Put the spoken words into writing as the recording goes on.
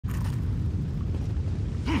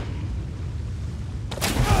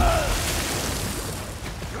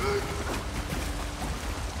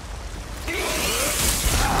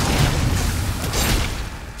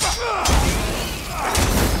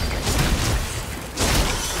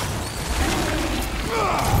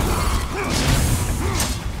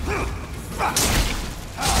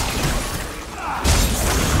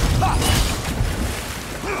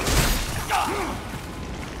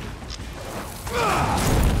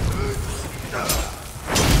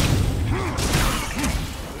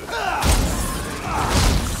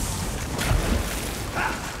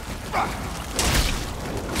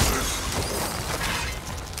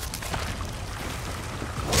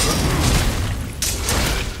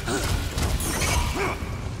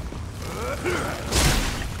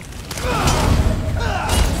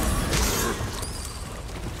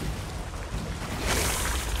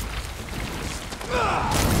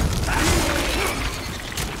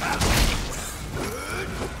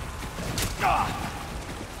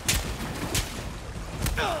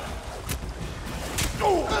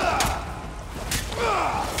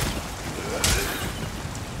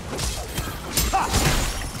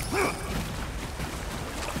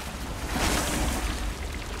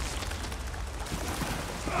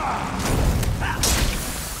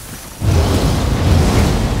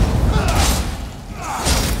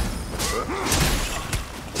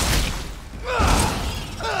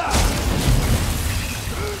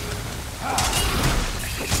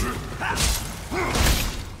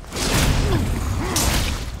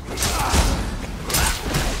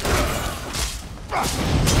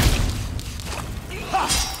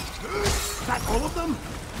that all of them?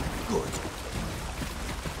 Good.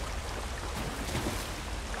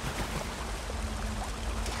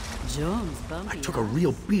 Jones bumpy. I took a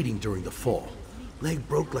real beating during the fall. Leg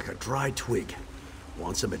broke like a dry twig.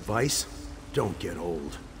 Want some advice? Don't get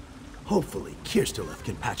old. Hopefully, Kirstalev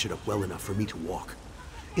can patch it up well enough for me to walk.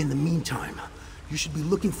 In the meantime, you should be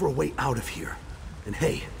looking for a way out of here. And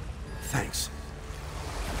hey, thanks.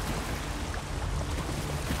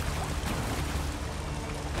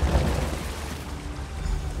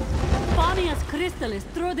 Fania's crystal is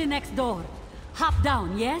through the next door. Hop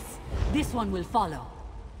down, yes? This one will follow.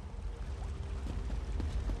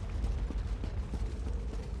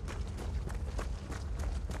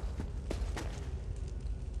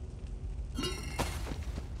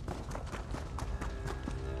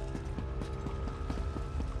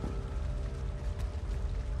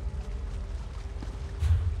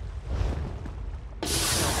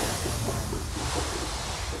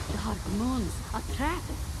 Dark moons, a trap.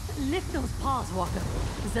 Lift those paws, Walker.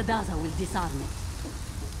 Zadaza will disarm it.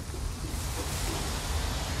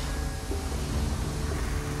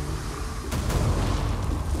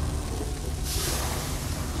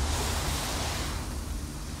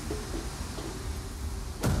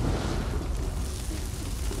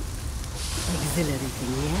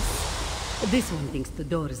 Exhilarating, yes? This one thinks the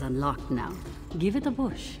door is unlocked now. Give it a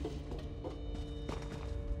push.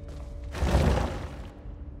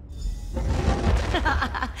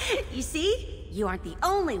 You see? You aren't the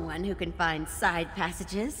only one who can find side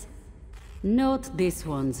passages. Note this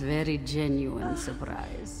one's very genuine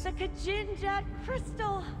surprise. The Kajinjat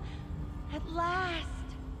crystal! At last!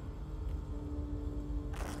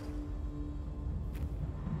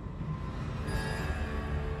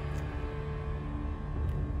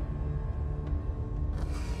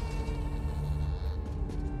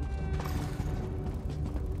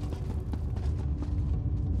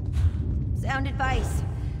 Sound advice.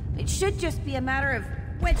 It should just be a matter of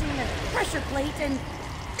wedging the pressure plate and...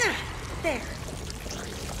 there.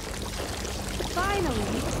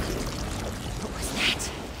 Finally. What was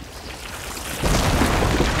that?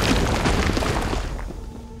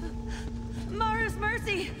 Mara's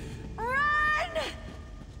mercy! Run!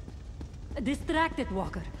 Distract it,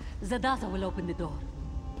 Walker. Zadaza will open the door.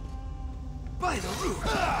 By the root!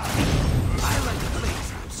 I like the blade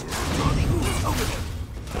traps. Draw the ooze over them.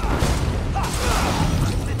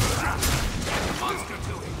 Monster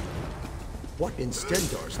to it. What in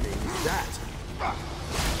Stendar's name is that?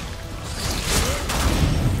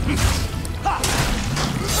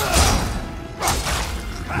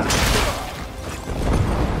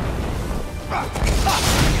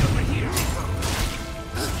 Over here we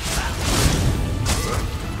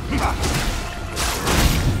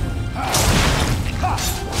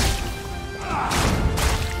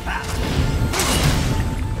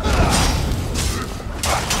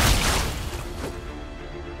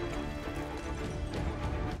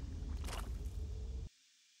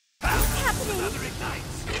Another ignite.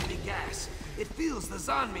 Safety gas. It feels the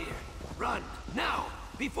Zanmir. Run, now,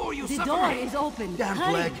 before you The suffer. door is open. Damn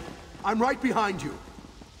Hurry. flag! I'm right behind you.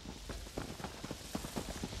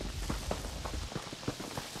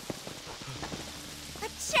 A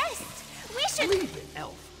chest! We should... Leave it,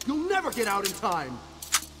 elf. You'll never get out in time.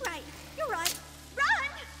 Right, you're right. Run!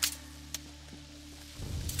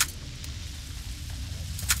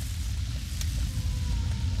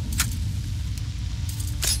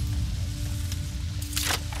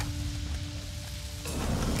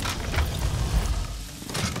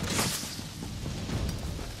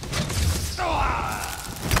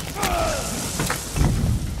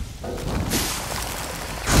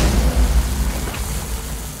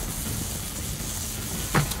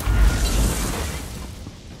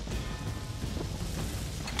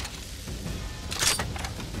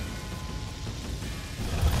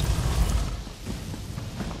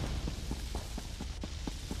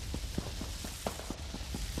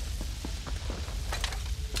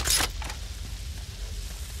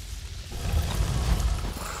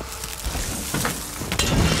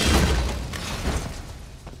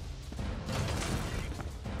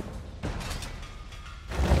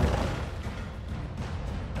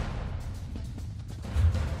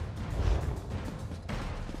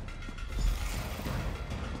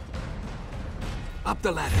 Up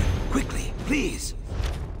the ladder, quickly, please.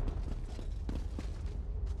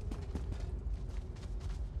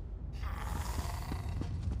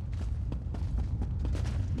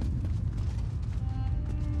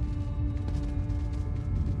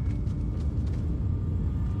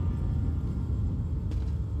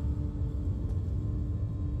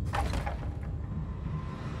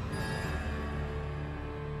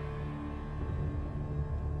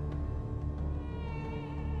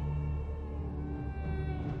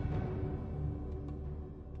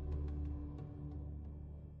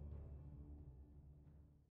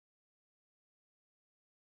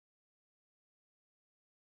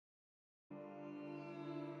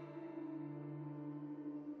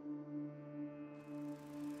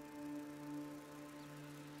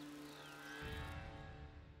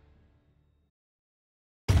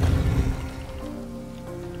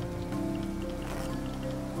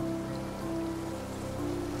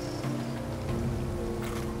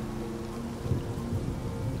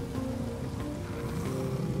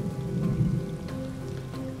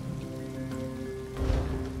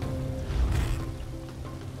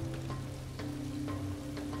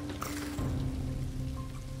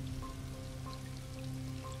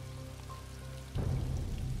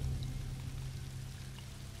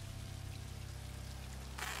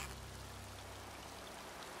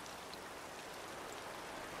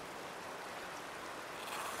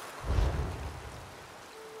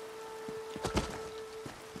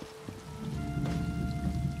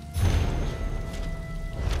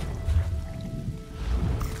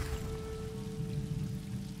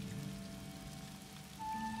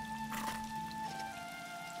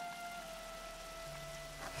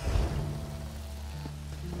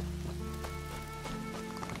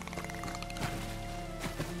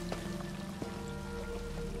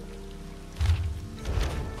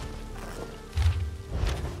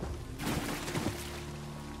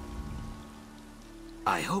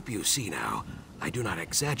 I hope you see now. I do not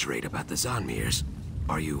exaggerate about the Zanmirs.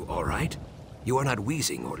 Are you all right? You are not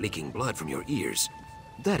wheezing or leaking blood from your ears.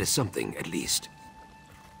 That is something, at least.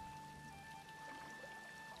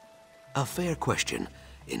 A fair question.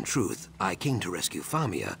 In truth, I came to rescue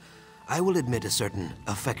Famia. I will admit a certain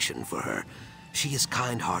affection for her. She is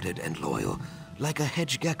kind-hearted and loyal, like a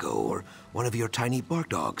hedge gecko or one of your tiny bark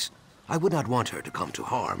dogs. I would not want her to come to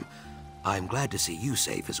harm. I'm glad to see you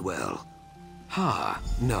safe as well. Ha,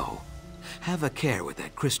 no. Have a care with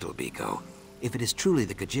that crystal, Biko. If it is truly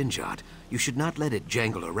the Kajinjat, you should not let it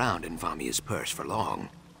jangle around in Famia's purse for long.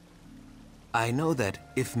 I know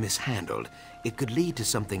that, if mishandled, it could lead to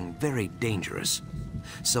something very dangerous.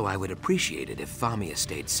 So I would appreciate it if Famia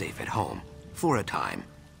stayed safe at home, for a time.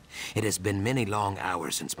 It has been many long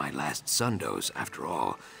hours since my last sundose, after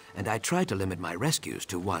all, and I try to limit my rescues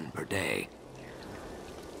to one per day.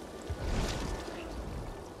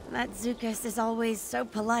 That Zukas is always so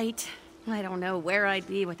polite. I don't know where I'd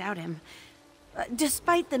be without him.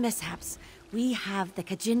 Despite the mishaps, we have the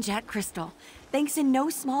Kajinjat crystal, thanks in no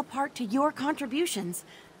small part to your contributions.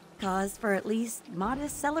 Cause for at least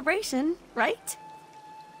modest celebration, right?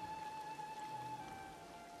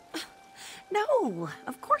 No,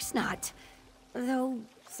 of course not. Though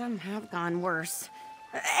some have gone worse.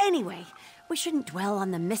 Anyway, we shouldn't dwell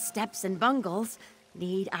on the missteps and bungles.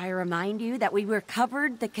 Need I remind you that we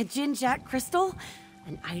recovered the Kajinjat crystal?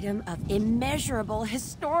 An item of immeasurable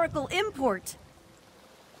historical import.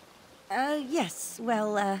 Yes,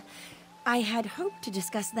 well, I had hoped to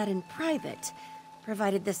discuss that in private.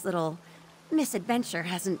 Provided this little misadventure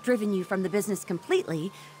hasn't driven you from the business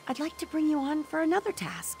completely, I'd like to bring you on for another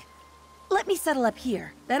task. Let me settle up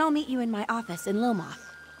here, then I'll meet you in my office in Lomoth.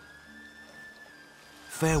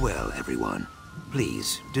 Farewell, everyone.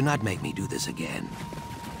 Please, do not make me do this again.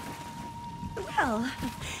 Well,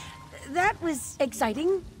 that was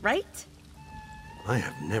exciting, right? I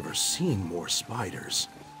have never seen more spiders.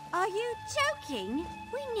 Are you joking?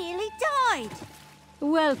 We nearly died.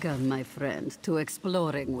 Welcome, my friend, to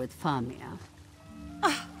exploring with Famia.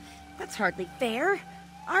 That's hardly fair.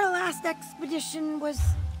 Our last expedition was...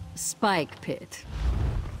 Spike Pit.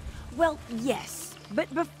 Well, yes,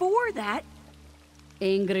 but before that...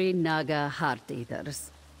 Angry Naga Heart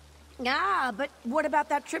Eaters. Ah, but what about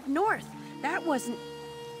that trip north? That wasn't...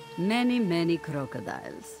 Many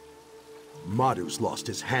crocodiles. Madus lost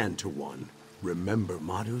his hand to one. Remember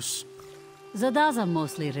Madus? Zadaza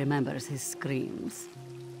mostly remembers his screams.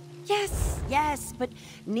 Yes, but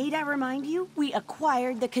need I remind you, we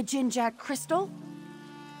acquired the Kajinjat crystal?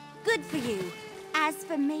 Good for you. As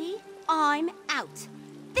for me, I'm out.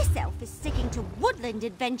 This elf is sticking to woodland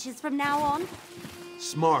adventures from now on.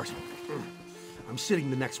 Smart. I'm sitting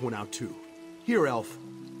the next one out too. Here, Elf.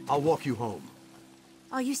 I'll walk you home.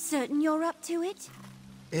 Are you certain you're up to it?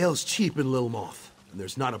 Ale's cheap in Lilmoth, and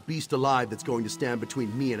there's not a beast alive that's going to stand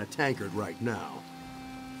between me and a tankard right now.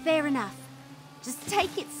 Fair enough. Just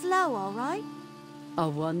take it slow, all right? A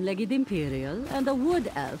one-legged Imperial and a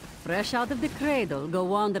wood elf, fresh out of the cradle, go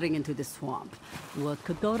wandering into the swamp. What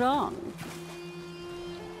could go wrong?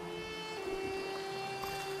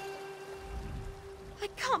 I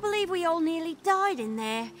can't believe we all nearly died in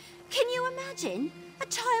there. Can you imagine? A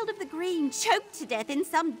child of the green choked to death in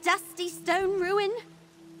some dusty stone ruin.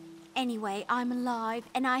 Anyway, I'm alive,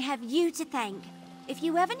 and I have you to thank. If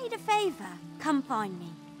you ever need a favor, come find me.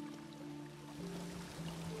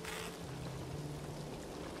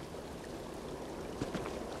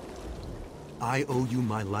 I owe you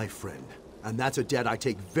my life, friend, and that's a debt I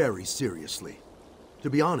take very seriously. To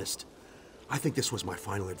be honest, I think this was my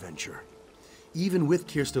final adventure. Even with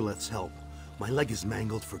Kirsteleth's help, my leg is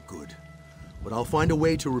mangled for good. But I'll find a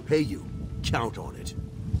way to repay you. Count on it.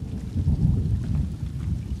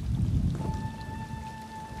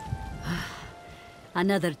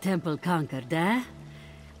 Another temple conquered, eh?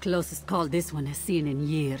 Closest call this one has seen in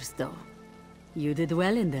years, though. You did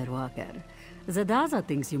well in there, Walker. Zadaza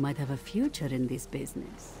thinks you might have a future in this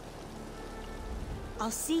business.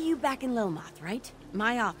 I'll see you back in Lomoth, right?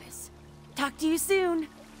 My office. Talk to you soon.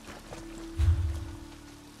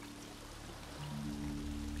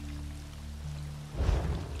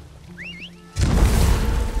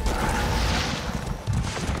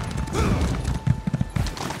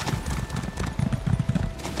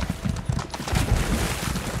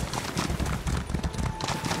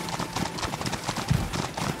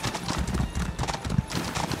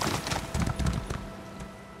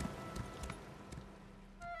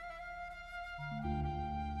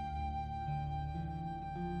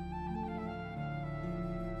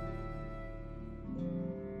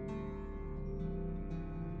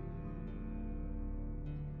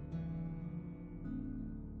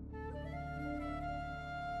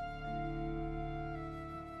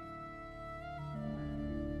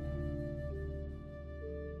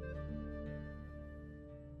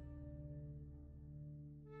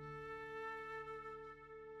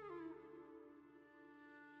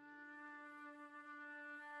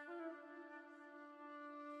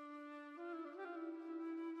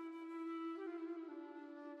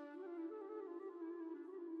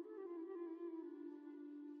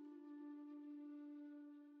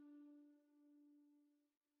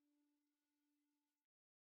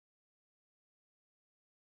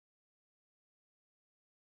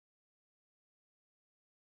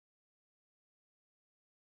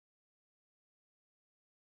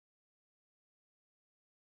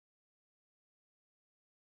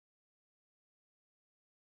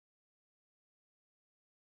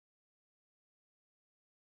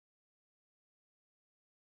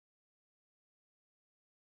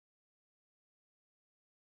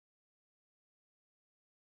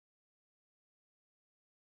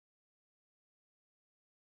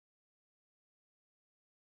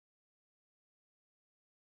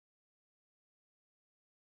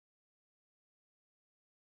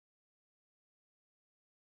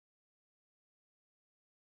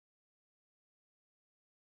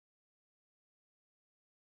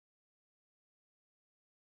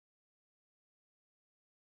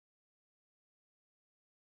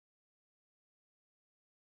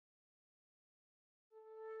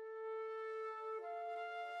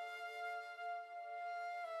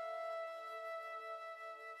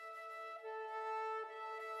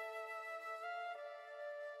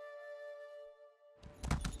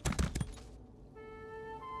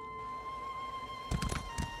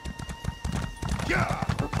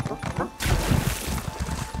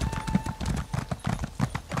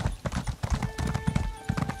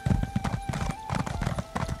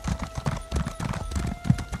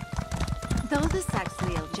 The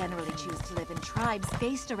Saxriel generally choose to live in tribes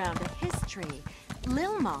based around a history.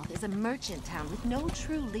 Lilmoth is a merchant town with no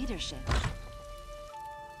true leadership.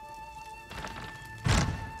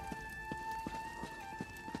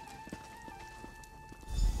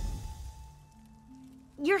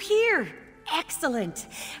 You're here! Excellent!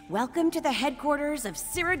 Welcome to the headquarters of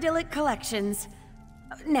Cyrodiilic Collections.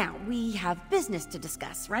 Now, we have business to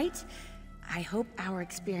discuss, right? I hope our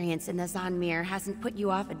experience in the Zanmir hasn't put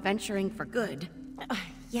you off adventuring for good.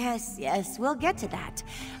 Yes, we'll get to that.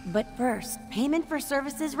 But first, payment for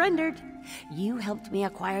services rendered. You helped me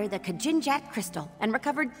acquire the Kajinjat crystal and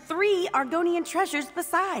recovered 3 Argonian treasures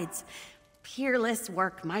besides. Peerless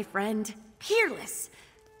work, my friend. Peerless!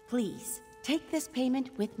 Please, take this payment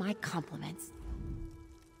with my compliments.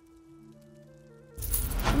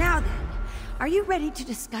 Now then, are you ready to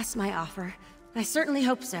discuss my offer? I certainly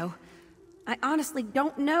hope so. I honestly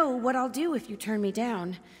don't know what I'll do if you turn me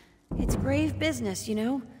down. It's grave business, you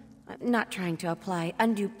know? I'm not trying to apply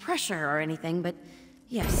undue pressure or anything, but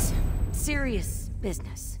yes, serious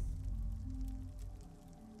business.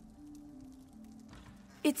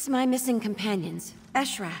 It's my missing companions,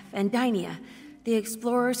 Eshraf and Dainia, the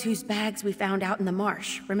explorers whose bags we found out in the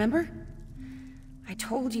marsh, remember? I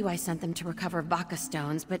told you I sent them to recover Vaka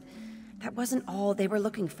stones, but that wasn't all they were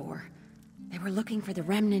looking for. They were looking for the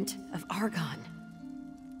remnant of Argon.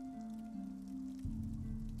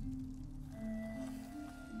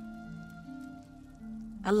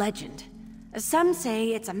 A legend. Some say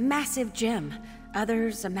it's a massive gem,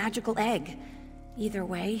 others a magical egg. Either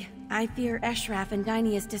way, I fear Eshraf and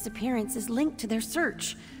Dainia's disappearance is linked to their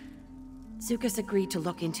search. Zukas agreed to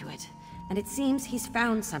look into it, and it seems he's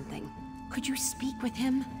found something. Could you speak with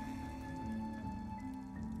him?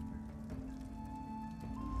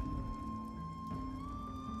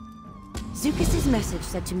 Zukas' message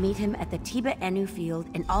said to meet him at the Tiba Enu field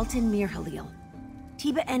in Altan Mir Halil.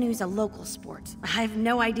 Tiba Enu's a local sport. I have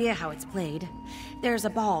no idea how it's played. There's a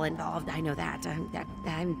ball involved, I know that.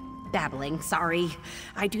 I'm babbling, sorry.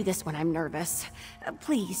 I do this when I'm nervous.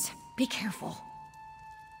 Please, be careful.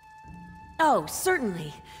 Oh,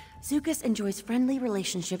 certainly. Zukas enjoys friendly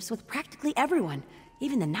relationships with practically everyone,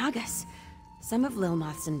 even the Nagas. Some of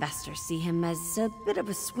Lilmoth's investors see him as a bit of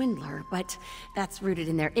a swindler, but that's rooted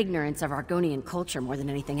in their ignorance of Argonian culture more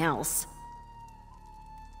than anything else.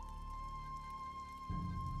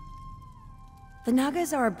 The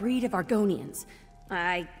Nagas are a breed of Argonians.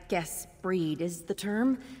 I guess breed is the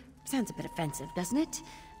term. Sounds a bit offensive, doesn't it?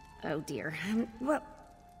 Oh dear. Well,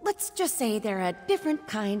 let's just say they're a different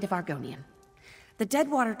kind of Argonian. The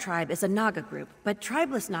Deadwater tribe is a Naga group, but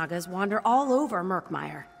tribeless Nagas wander all over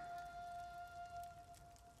Murkmire.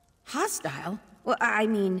 Hostile? Well, I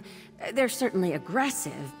mean, they're certainly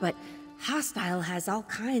aggressive, but hostile has all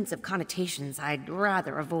kinds of connotations I'd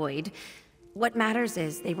rather avoid. What matters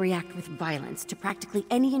is they react with violence to practically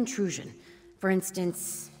any intrusion. For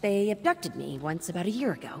instance, they abducted me once about a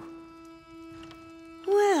year ago.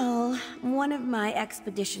 Well, one of my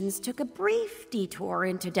expeditions took a brief detour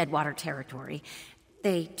into Deadwater territory.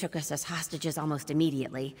 They took us as hostages almost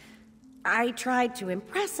immediately. I tried to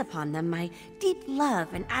impress upon them my deep love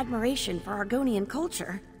and admiration for Argonian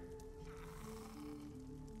culture.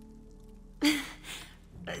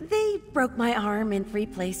 They broke my arm in 3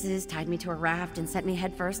 places, tied me to a raft, and sent me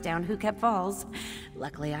headfirst down Hukep Falls.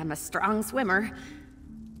 Luckily, I'm a strong swimmer.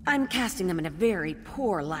 I'm casting them in a very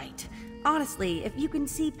poor light. Honestly, if you can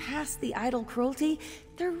see past the idle cruelty,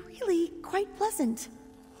 they're really quite pleasant.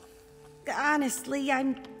 Honestly,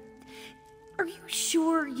 Are you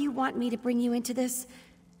sure you want me to bring you into this?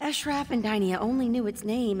 Eshraf and Dainia only knew its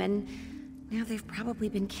name, and now they've probably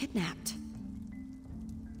been kidnapped.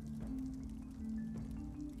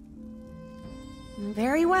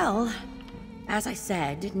 Very well. As I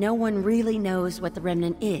said, no one really knows what the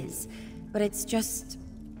Remnant is, but it's just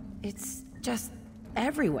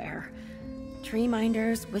everywhere. Tree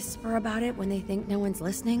minders whisper about it when they think no one's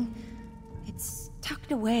listening. It's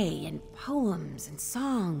tucked away in poems and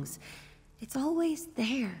songs. It's always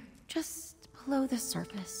there, just below the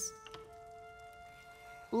surface.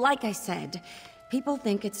 Like I said, people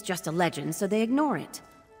think it's just a legend, so they ignore it.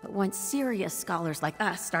 But once serious scholars like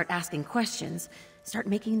us start asking questions, start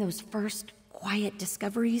making those first quiet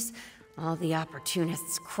discoveries, all the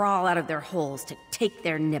opportunists crawl out of their holes to take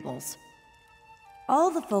their nibbles. All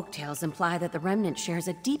the folktales imply that the Remnant shares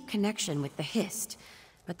a deep connection with the Hist,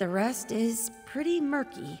 but the rest is pretty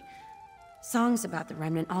murky. Songs about the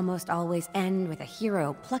Remnant almost always end with a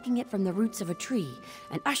hero plucking it from the roots of a tree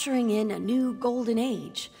and ushering in a new golden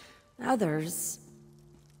age. Others...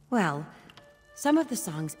 well, some of the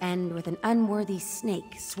songs end with an unworthy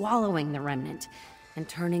snake swallowing the Remnant. and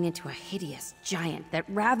turning into a hideous giant that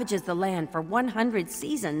ravages the land for 100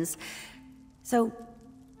 seasons. So,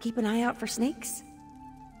 keep an eye out for snakes?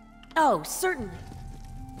 Oh, certainly.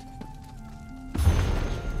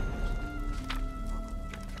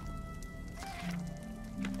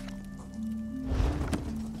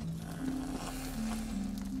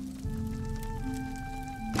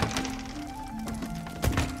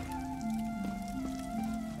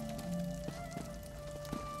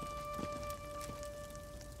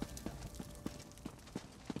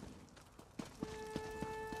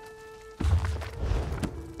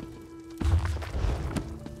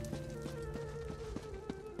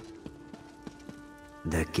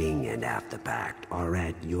 The king and Afterpact are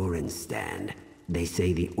at Yoren's stand. They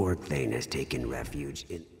say the Orc Thane has taken refuge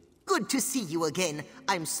in... Good to see you again.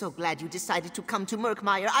 I'm so glad you decided to come to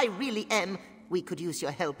Murkmire. I really am. We could use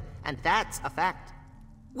your help, and that's a fact.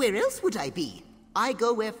 Where else would I be? I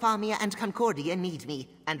go where Famia and Concordia need me,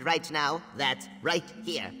 and right now, that's right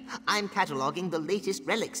here. I'm cataloging the latest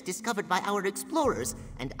relics discovered by our explorers,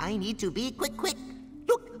 and I need to be quick.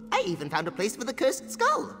 Look, I even found a place for the cursed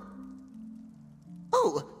skull.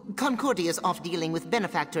 Oh, Concordia's off dealing with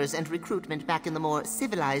benefactors and recruitment back in the more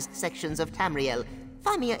civilized sections of Tamriel.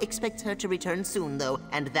 Famia expects her to return soon, though,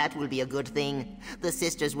 and that will be a good thing. The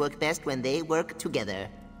sisters work best when they work together.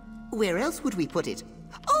 Where else would we put it?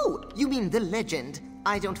 Oh, you mean the legend.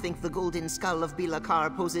 I don't think the golden skull of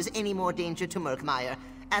Bilakar poses any more danger to Murkmire.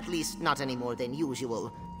 At least not any more than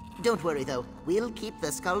usual. Don't worry, though. We'll keep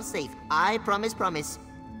the skull safe. I promise.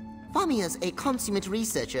 Famia's a consummate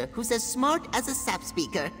researcher who's as smart as a sap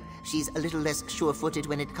speaker. She's a little less sure-footed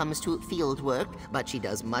when it comes to field work, but she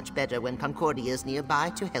does much better when Concordia's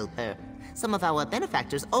nearby to help her. Some of our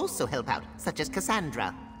benefactors also help out, such as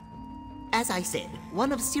Cassandra. As I said,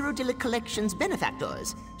 one of Cyrodiilic Collection's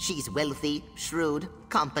benefactors. She's wealthy, shrewd,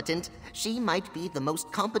 competent. She might be the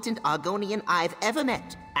most competent Argonian I've ever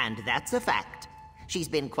met, and that's a fact. She's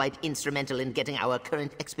been quite instrumental in getting our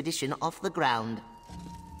current expedition off the ground.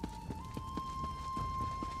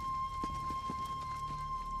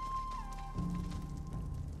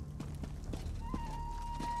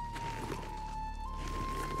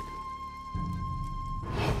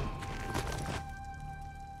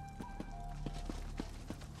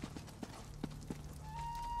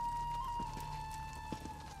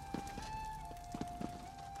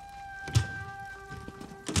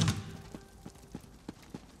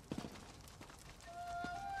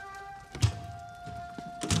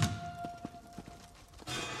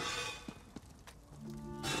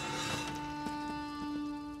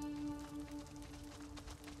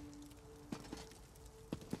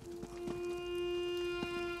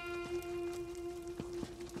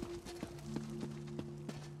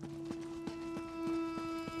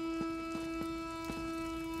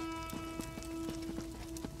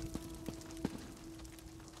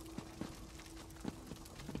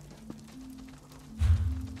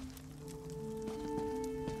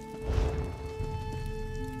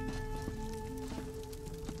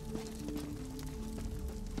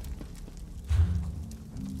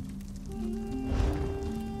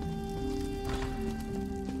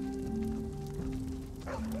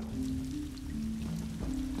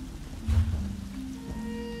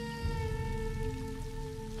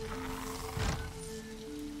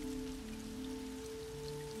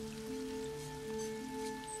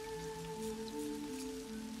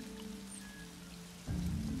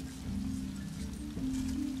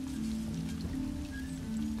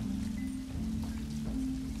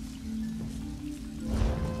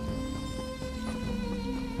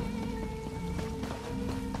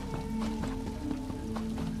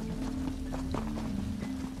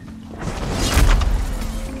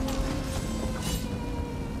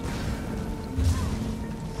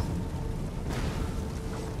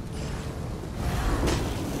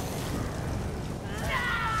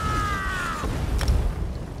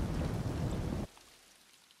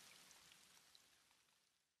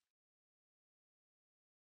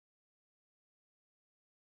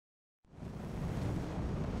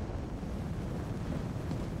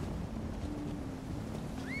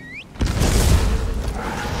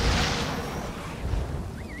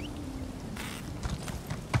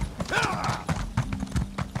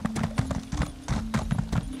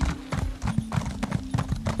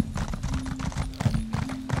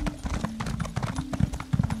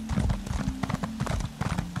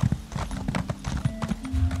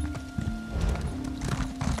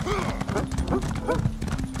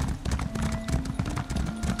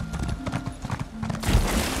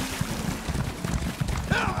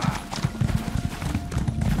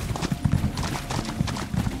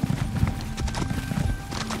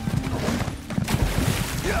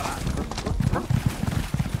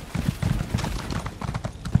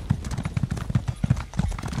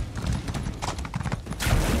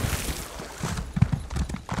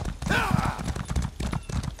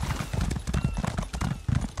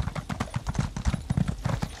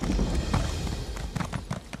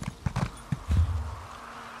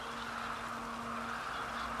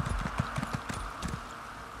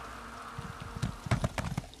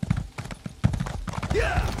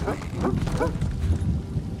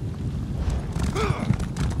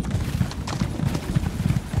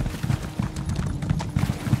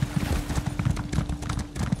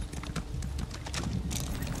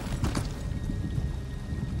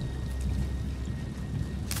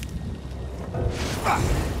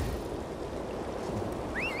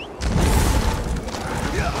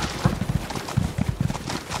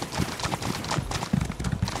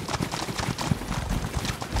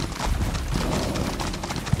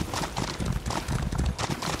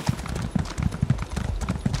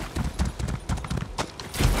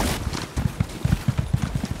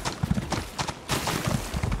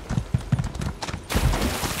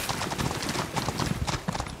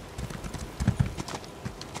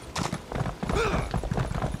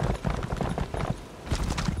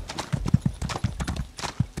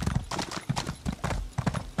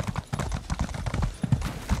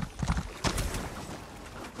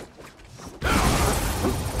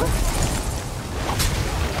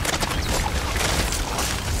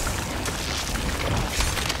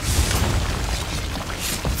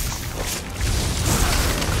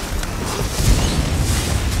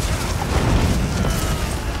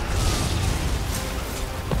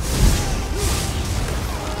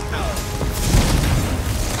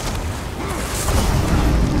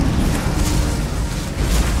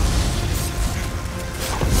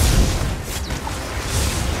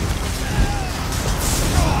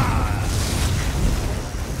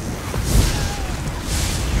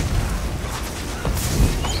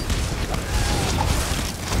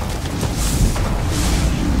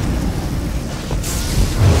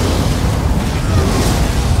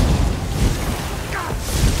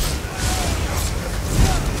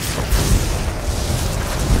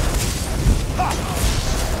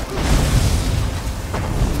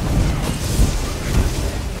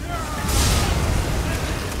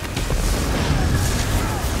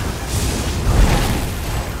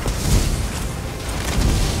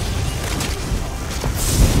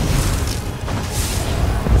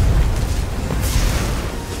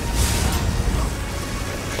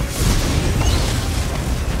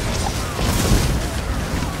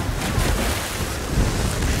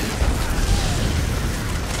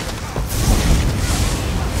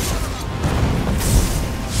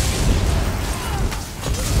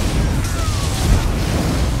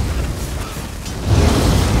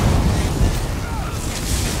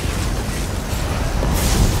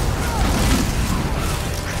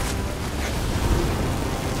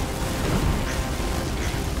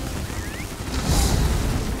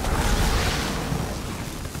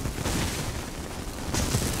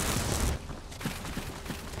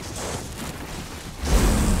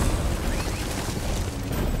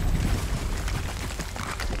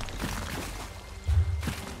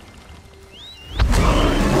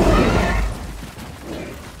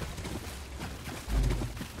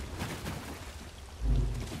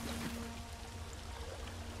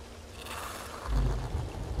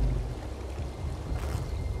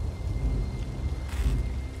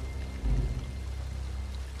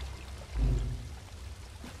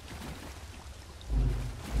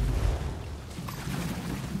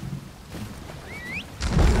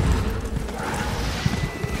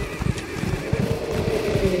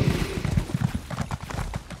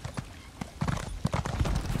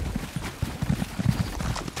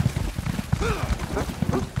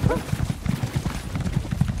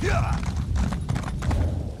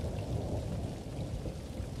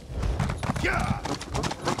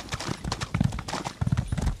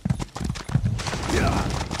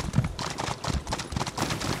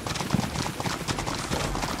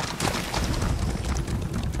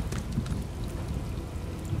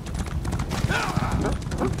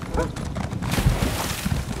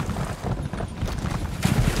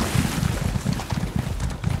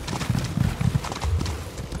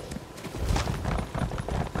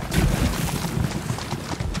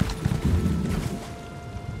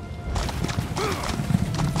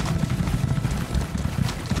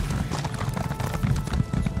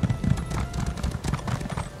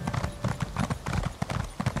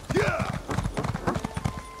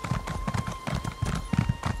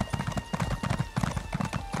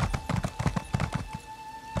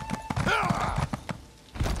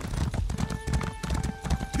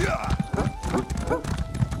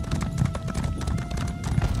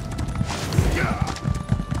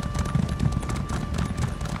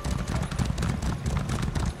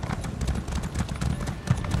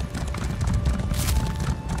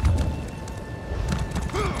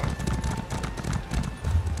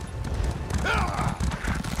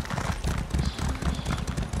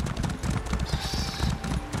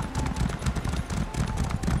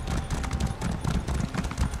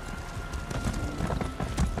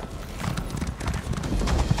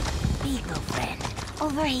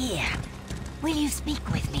 Over here. Will you speak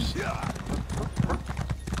with me?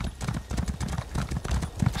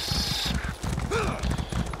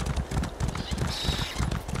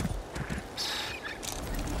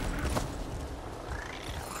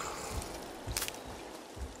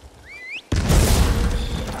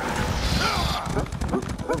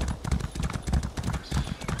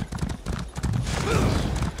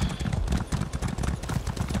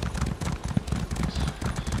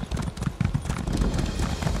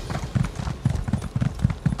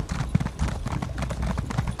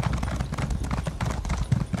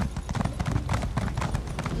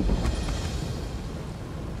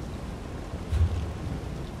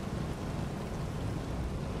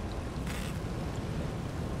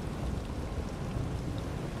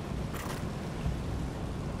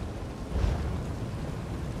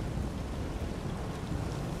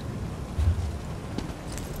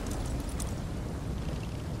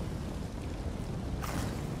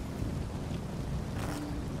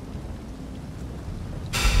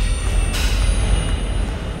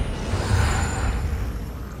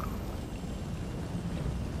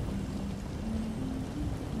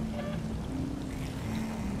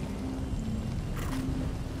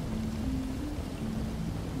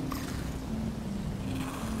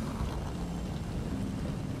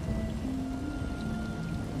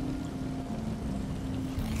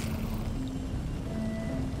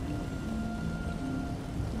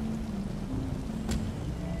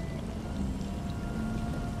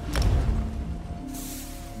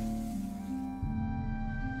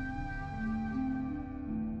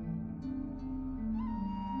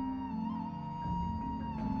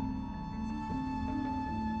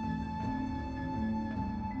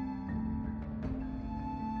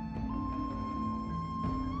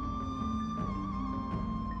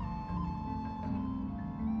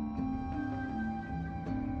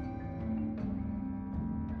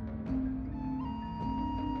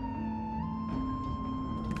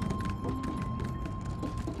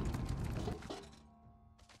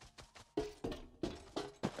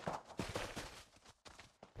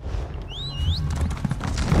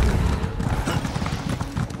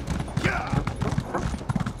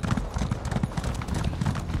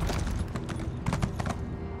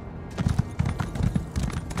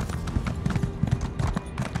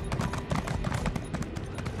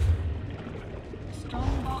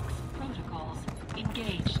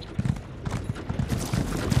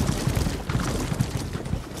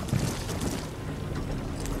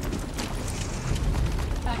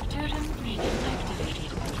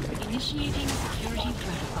 Initiating security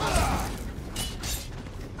protocol.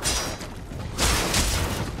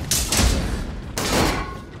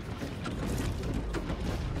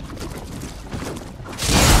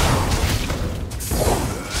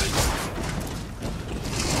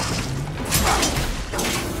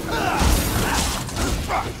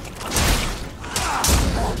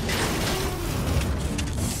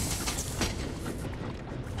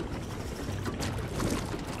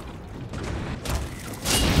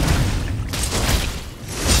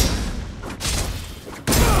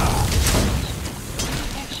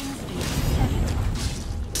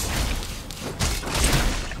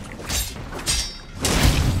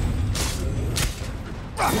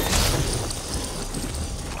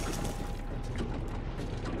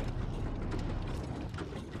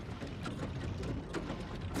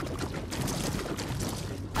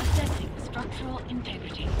 Structural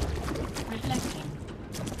integrity. Reflecting.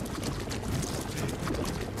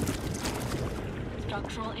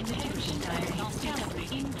 Structural integrity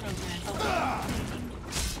diagnostic in progress.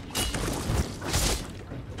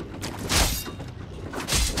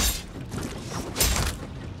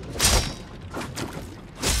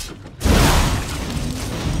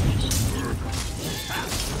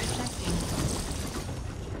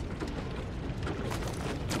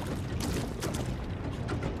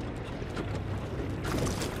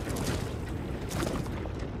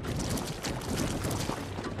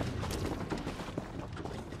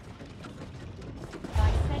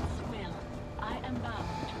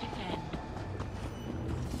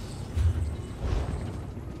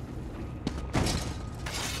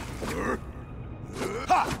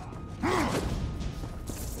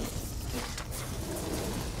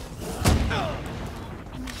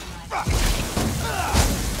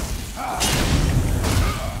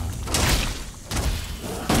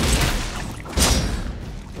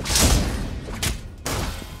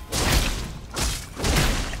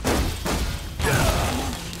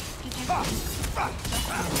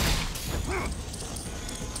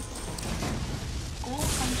 All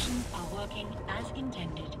functions are working as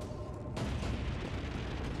intended.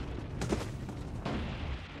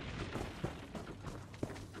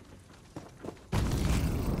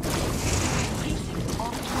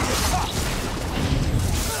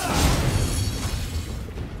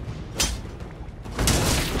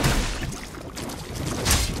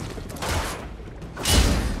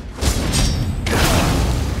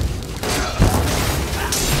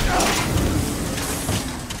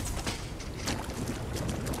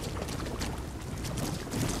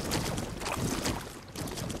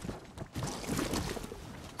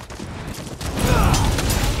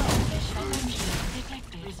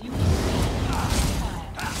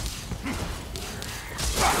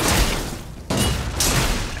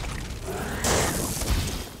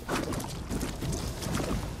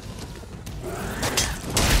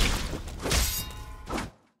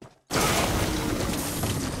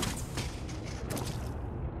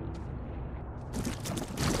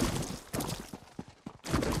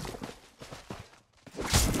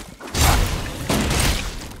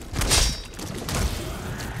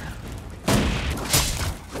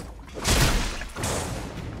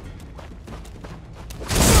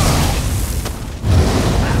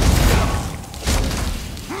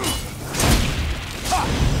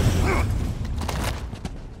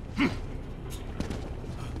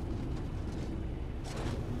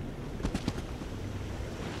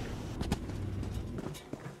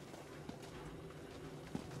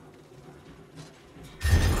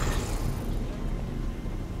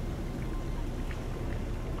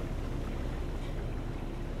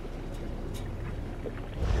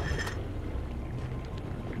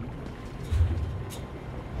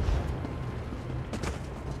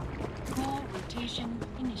 Mission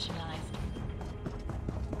initialized.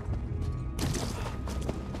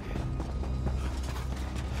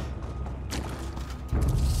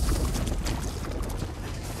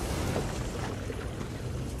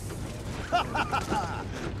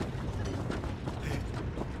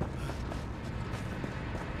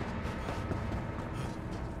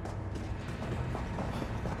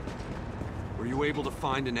 Were you able to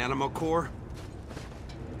find an Animo core?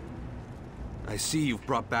 I see you've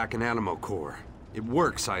brought back an Animo core. It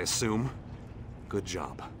works, I assume. Good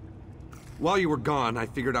job. While you were gone, I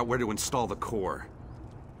figured out where to install the core.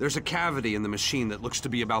 There's a cavity in the machine that looks to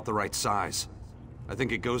be about the right size. I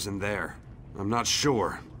think it goes in there. I'm not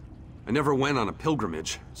sure. I never went on a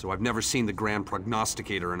pilgrimage, so I've never seen the Grand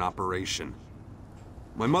Prognosticator in operation.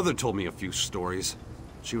 My mother told me a few stories.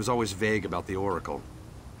 She was always vague about the Oracle.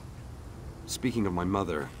 Speaking of my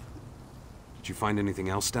mother, did you find anything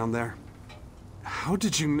else down there? How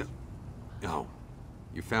did you know? Oh,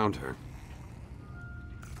 you found her.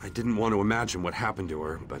 I didn't want to imagine what happened to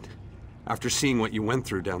her, but after seeing what you went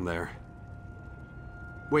through down there...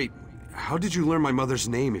 Wait, how did you learn my mother's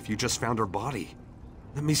name if you just found her body?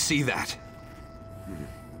 Let me see that.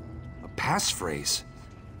 A passphrase?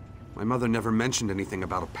 My mother never mentioned anything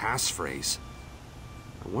about a passphrase.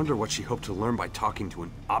 I wonder what she hoped to learn by talking to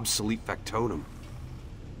an obsolete factotum.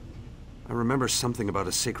 I remember something about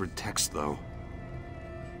a sacred text, though.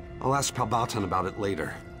 I'll ask Palbatan about it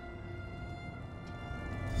later.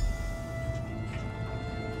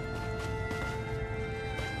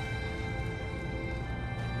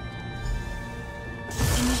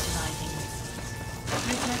 Initializing.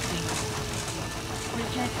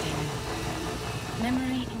 Reflecting.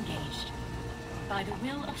 Memory engaged. By the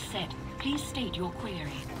will of Set, please state your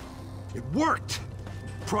query. It worked!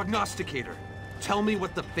 Prognosticator, tell me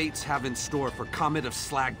what the Fates have in store for Comet of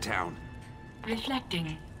Slagtown.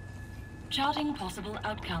 Reflecting. Charting possible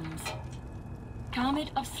outcomes.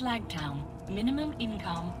 Comet of Slagtown. Minimum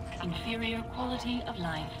income, inferior quality of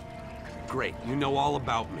life. Great, you know all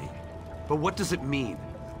about me. But what does it mean?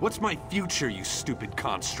 What's my future, you stupid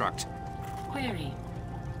construct? Query.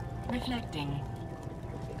 Reflecting.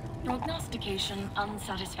 Prognostication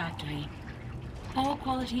unsatisfactory. Poor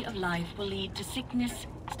quality of life will lead to sickness,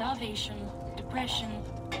 starvation, depression,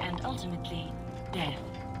 and ultimately, death.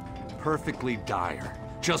 Perfectly dire.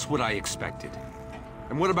 Just what I expected.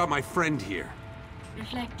 And what about my friend here?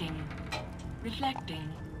 Reflecting. Reflecting.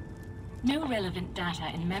 No relevant data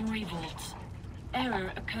in memory vaults.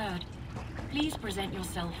 Error occurred. Please present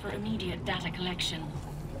yourself for immediate data collection.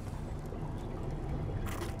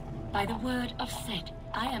 By the word of Set,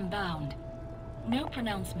 I am bound. No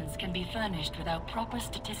pronouncements can be furnished without proper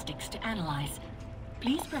statistics to analyze.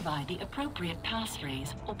 Please provide the appropriate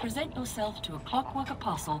passphrase or present yourself to a Clockwork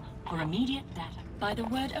Apostle for immediate data. By the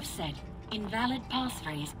word of Set, invalid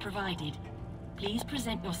passphrase provided. Please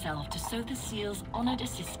present yourself to Sotha Seal's honored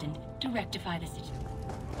assistant to rectify the situation.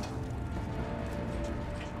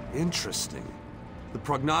 Interesting. The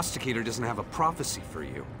prognosticator doesn't have a prophecy for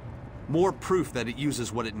you. More proof that it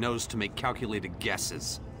uses what it knows to make calculated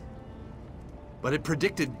guesses. But it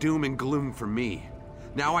predicted doom and gloom for me.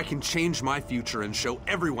 Now I can change my future and show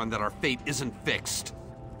everyone that our fate isn't fixed.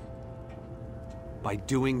 By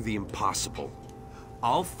doing the impossible.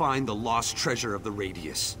 I'll find the lost treasure of the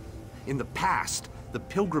Radius. In the past, the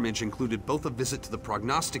pilgrimage included both a visit to the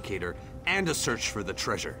prognosticator and a search for the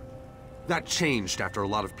treasure. That changed after a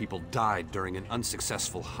lot of people died during an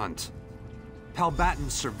unsuccessful hunt. Palbatan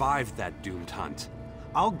survived that doomed hunt.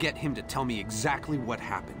 I'll get him to tell me exactly what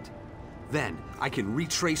happened. Then, I can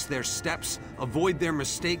retrace their steps, avoid their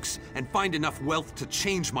mistakes, and find enough wealth to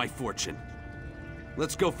change my fortune.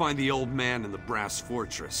 Let's go find the old man in the Brass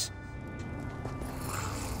Fortress.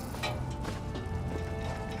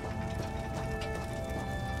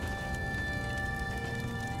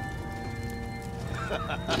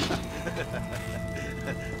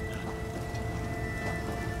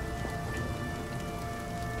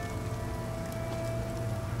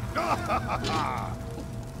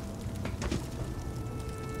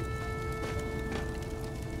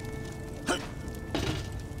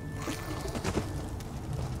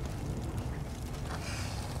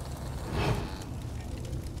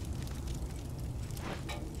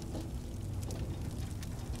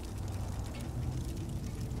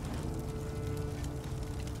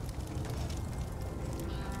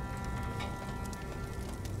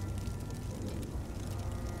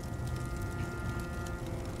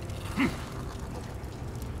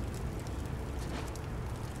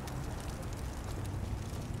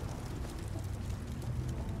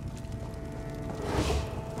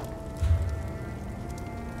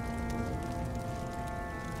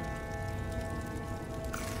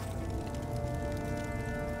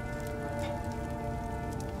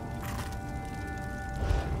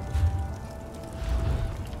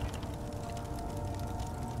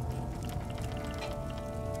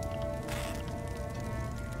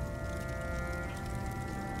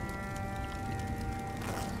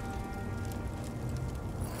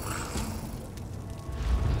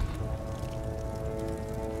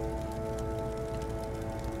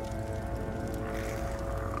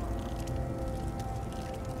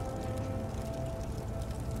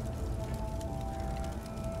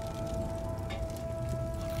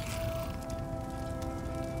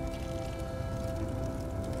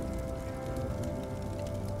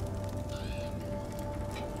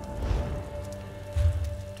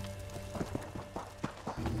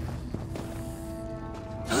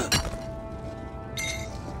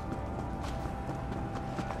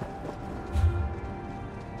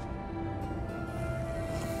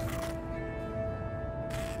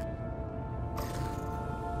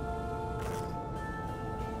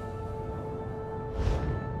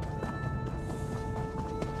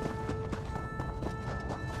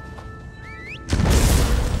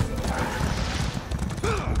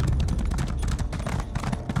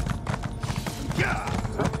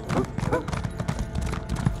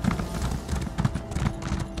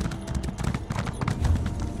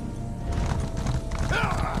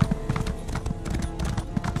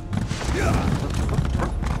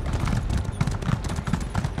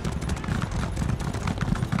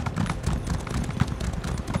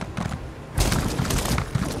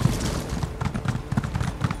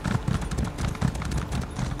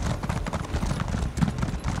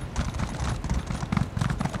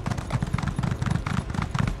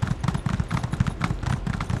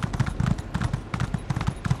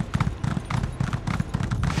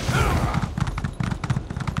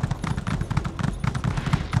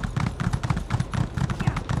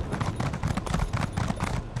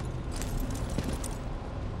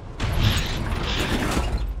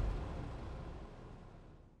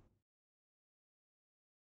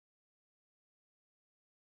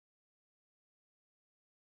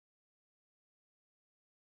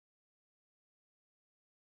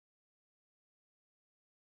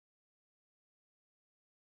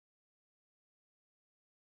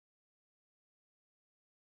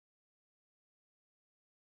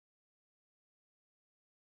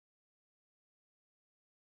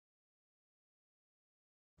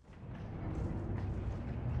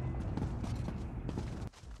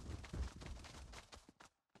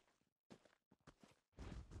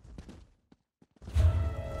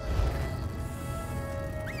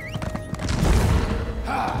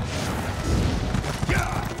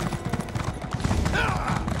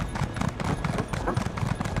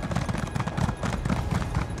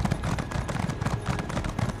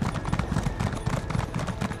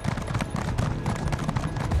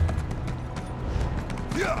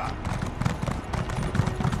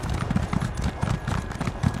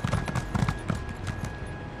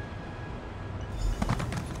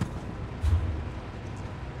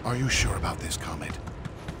 Are you sure about this, Comet?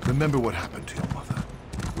 Remember what happened to your mother?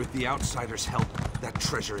 With the Outsider's help, that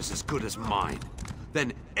treasure is as good as mine.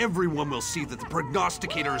 Then everyone will see that the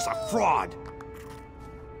prognosticator is a fraud!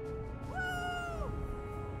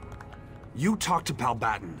 You talk to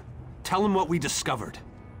Palbatin. Tell him what we discovered.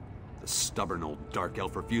 The stubborn old Dark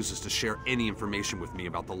Elf refuses to share any information with me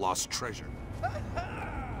about the lost treasure.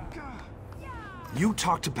 You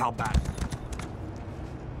talk to Palbatin.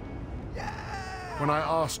 When I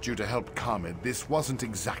asked you to help Comet, this wasn't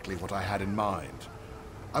exactly what I had in mind.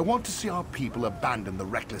 I want to see our people abandon the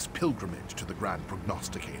reckless pilgrimage to the Grand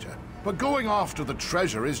Prognosticator. But going after the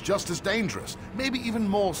treasure is just as dangerous, maybe even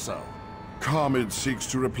more so. Comet seeks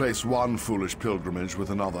to replace one foolish pilgrimage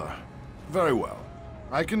with another. Very well.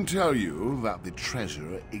 I can tell you that the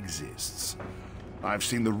treasure exists. I've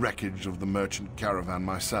seen the wreckage of the merchant caravan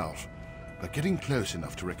myself, but getting close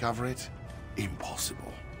enough to recover it,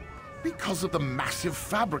 impossible. Because of the massive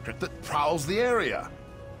fabricate that prowls the area.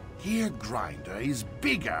 Gear Grinder is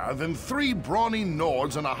bigger than 3 brawny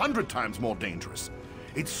Nords and 100 times more dangerous.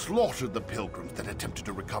 It slaughtered the pilgrims that attempted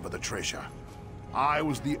to recover the treasure. I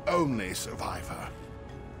was the only survivor.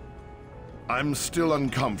 I'm still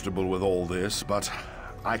uncomfortable with all this, but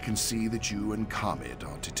I can see that you and Comet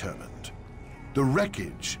are determined. The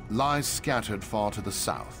wreckage lies scattered far to the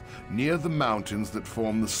south, near the mountains that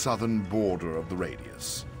form the southern border of the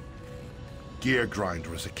radius. Gear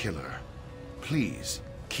Grinder is a killer. Please,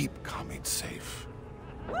 keep Comet safe.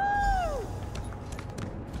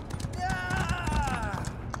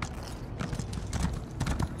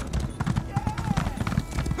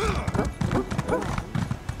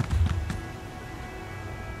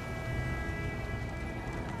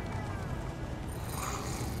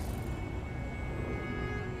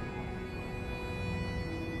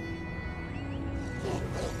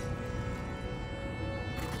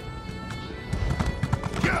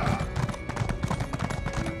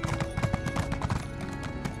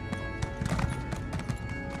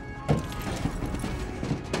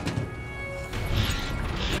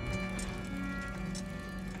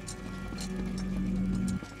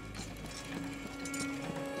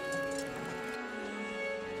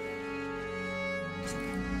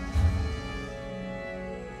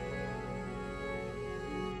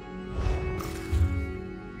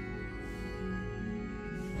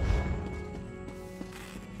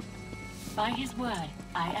 By his word,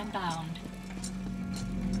 I am bound.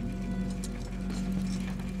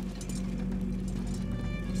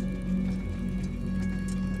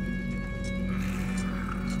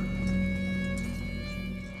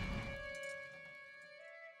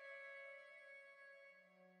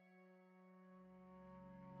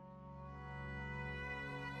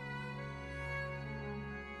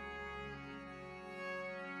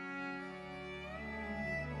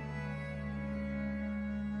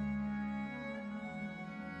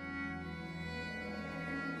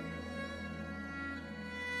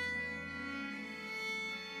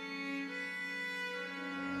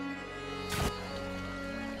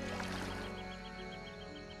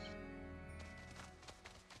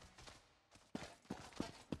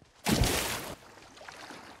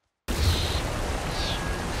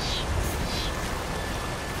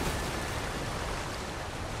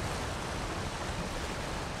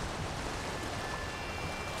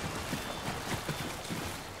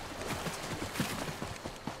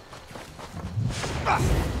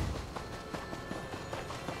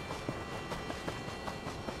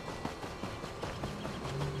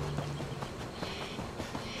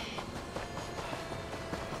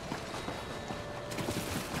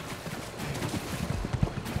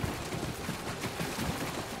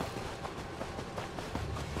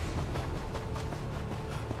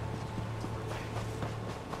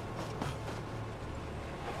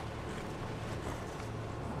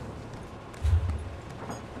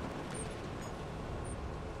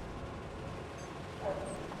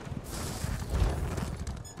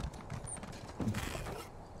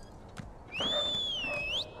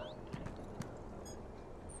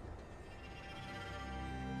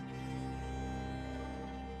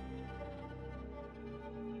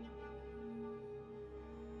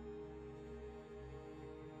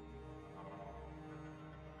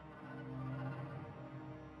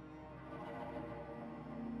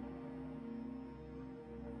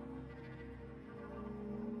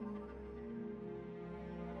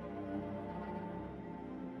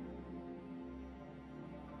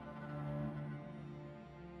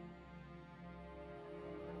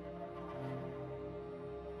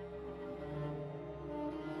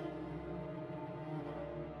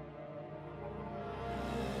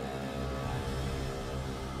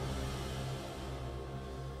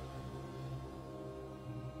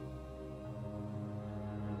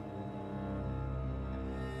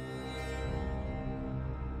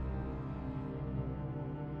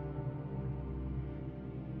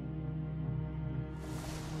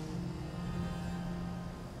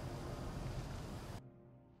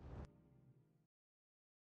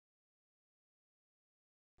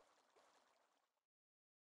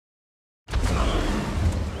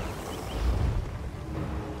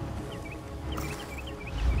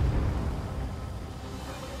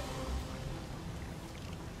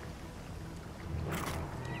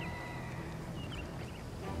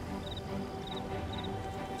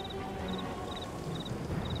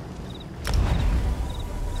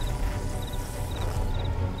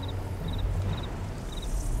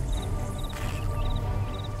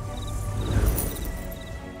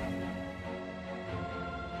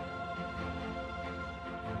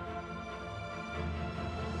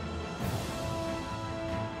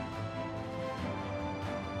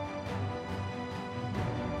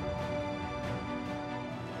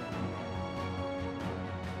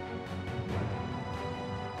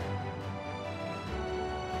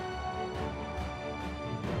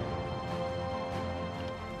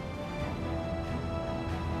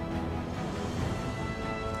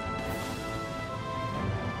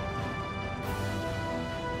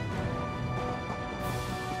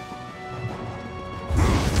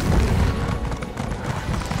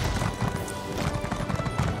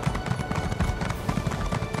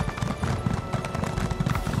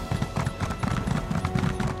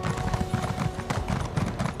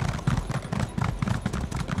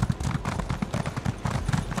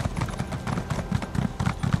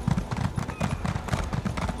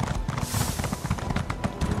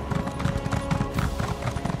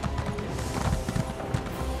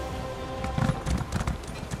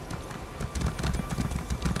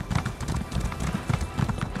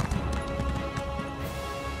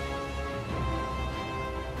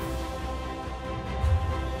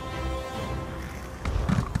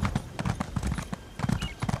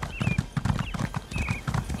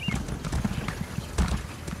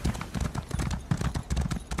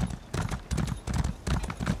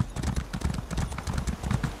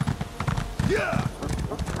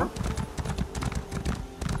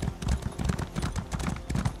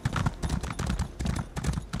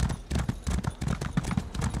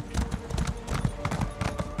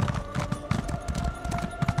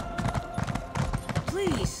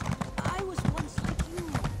 Please, I was once like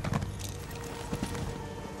you.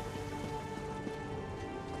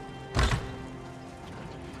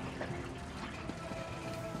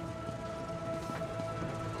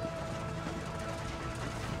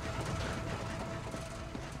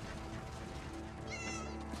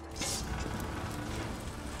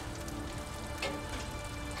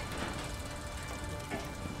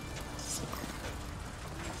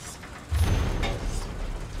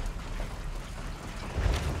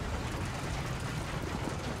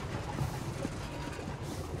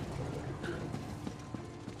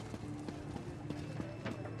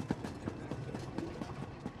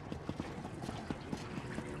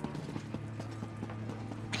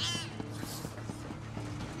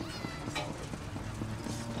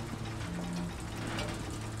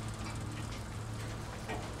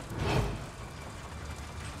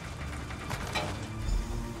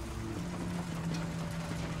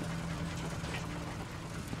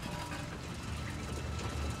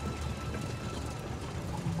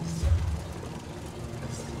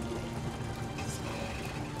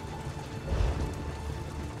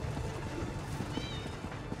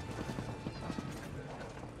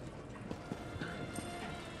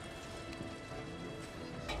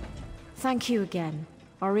 Thank you again.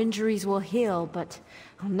 Our injuries will heal, but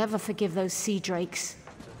I'll never forgive those sea drakes.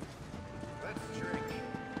 Let's drink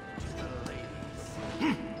to the ladies.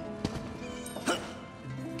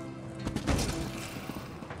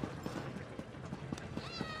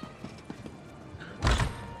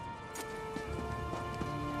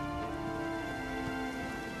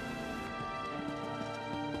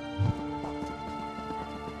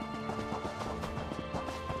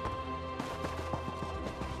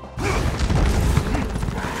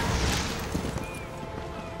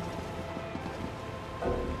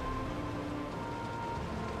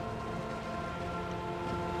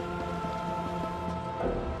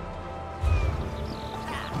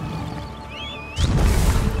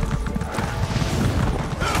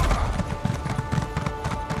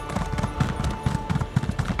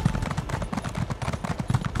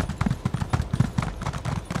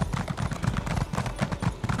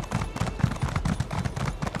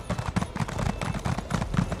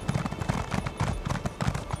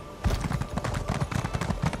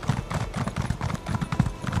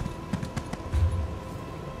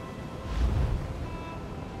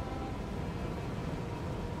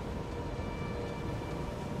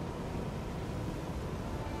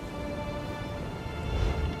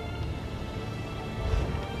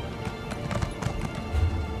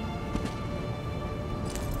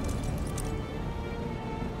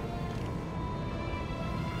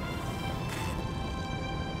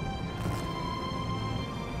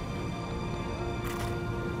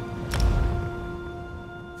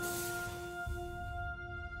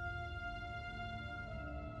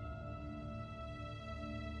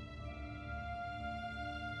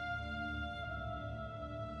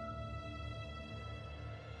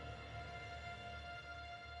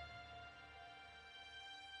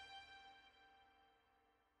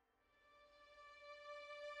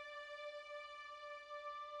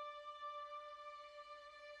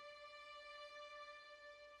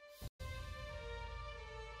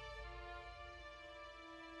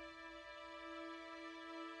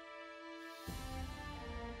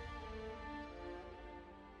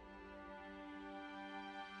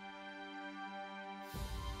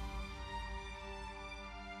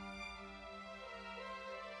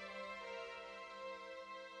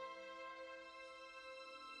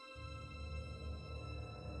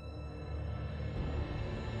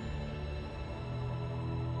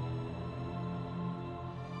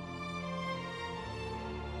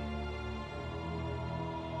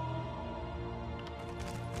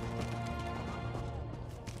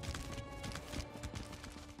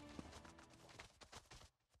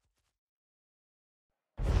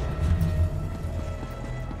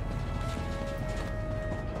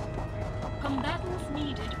 Combatants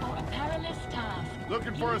needed for a perilous task.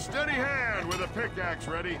 Looking for a steady hand with a pickaxe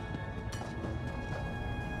ready.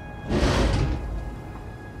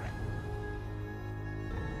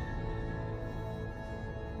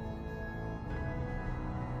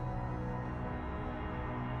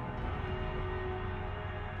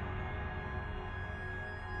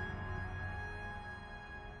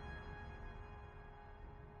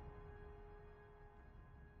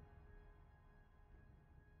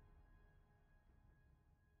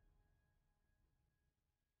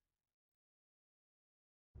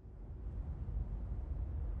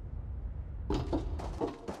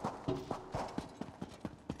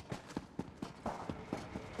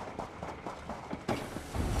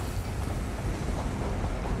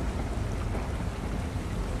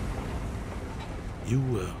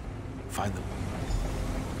 You, find them?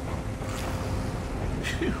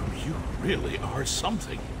 Phew, you really are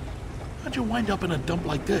something. How'd you wind up in a dump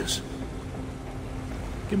like this?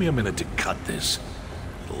 Give me a minute to cut this.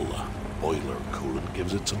 Little boiler coolant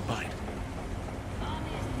gives it some bite.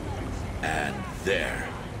 And there.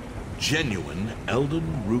 Genuine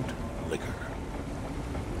Elden Root liquor.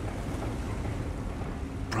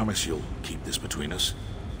 Promise you'll keep this between us?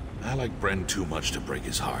 I like Bren too much to break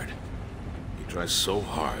his heart. He tries so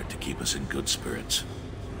hard to keep us in good spirits.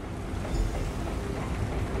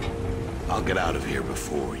 I'll get out of here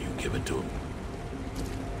before you give it to him.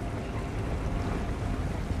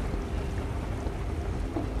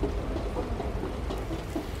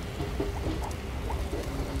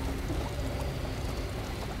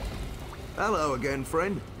 Hello again,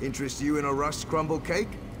 friend. Interest you in a rust crumble cake?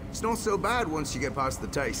 It's not so bad once you get past the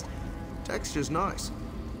taste. Texture's nice.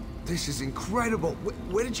 This is incredible.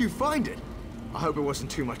 Where did you find it? I hope it wasn't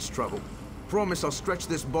too much trouble. Promise I'll stretch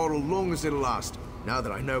this bottle long as it'll last, now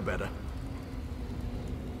that I know better.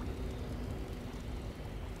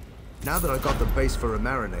 Now that I got the base for a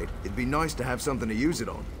marinade, it'd be nice to have something to use it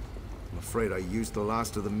on. I'm afraid I used the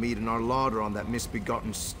last of the meat in our larder on that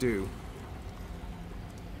misbegotten stew.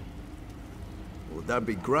 Well, that'd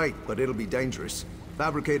be great, but it'll be dangerous.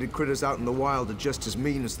 Fabricated critters out in the wild are just as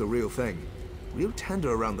mean as the real thing. Real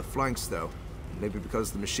tender around the flanks, though. Maybe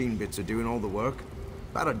because the machine bits are doing all the work.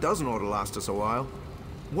 About a dozen ought to last us a while.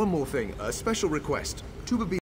 One more thing, a special request. Tuba